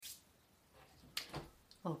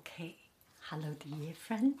Okay, hello dear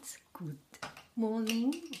friends, good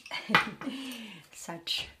morning.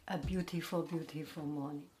 Such a beautiful, beautiful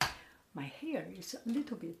morning. My hair is a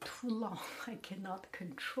little bit too long, I cannot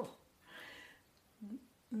control.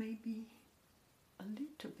 Maybe a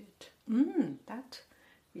little bit. That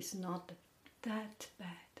is not that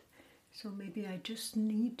bad. So maybe I just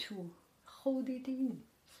need to hold it in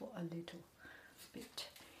for a little bit.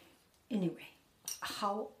 Anyway,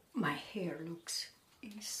 how my hair looks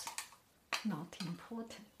is not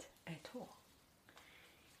important at all.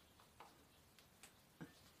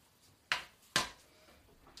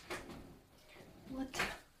 What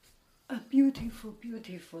a beautiful,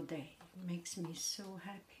 beautiful day. It makes me so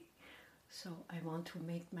happy. So I want to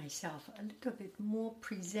make myself a little bit more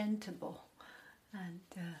presentable and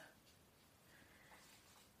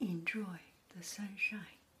enjoy the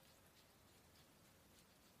sunshine.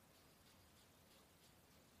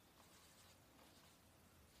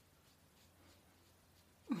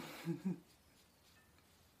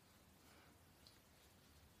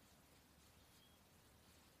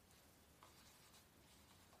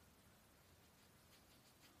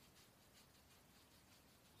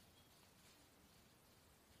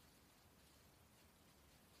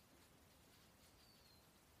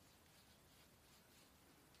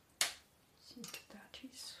 I think that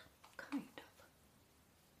is kind of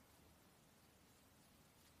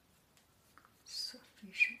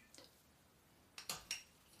sufficient.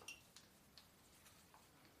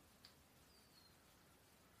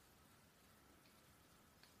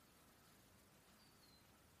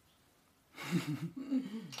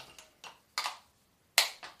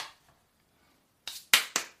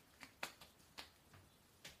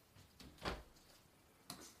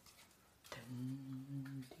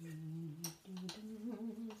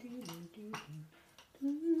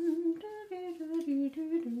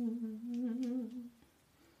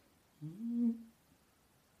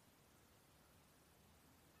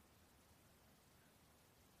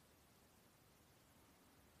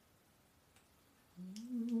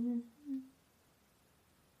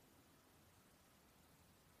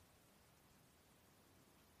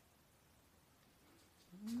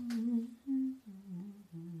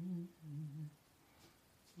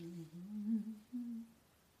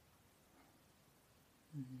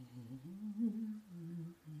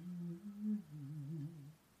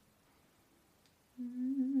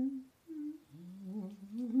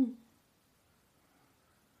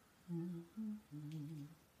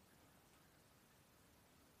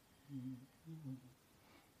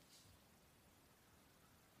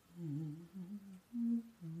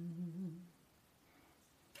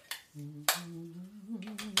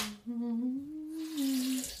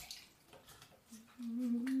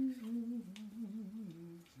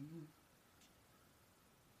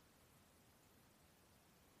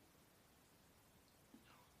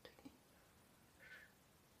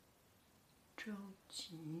着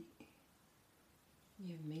急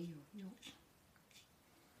也没有用。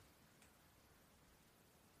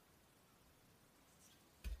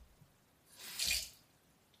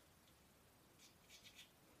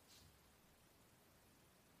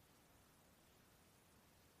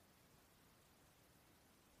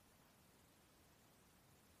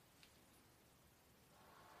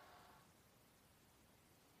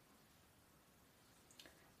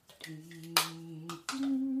滴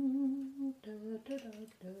咚哒哒哒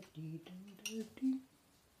哒滴咚哒滴。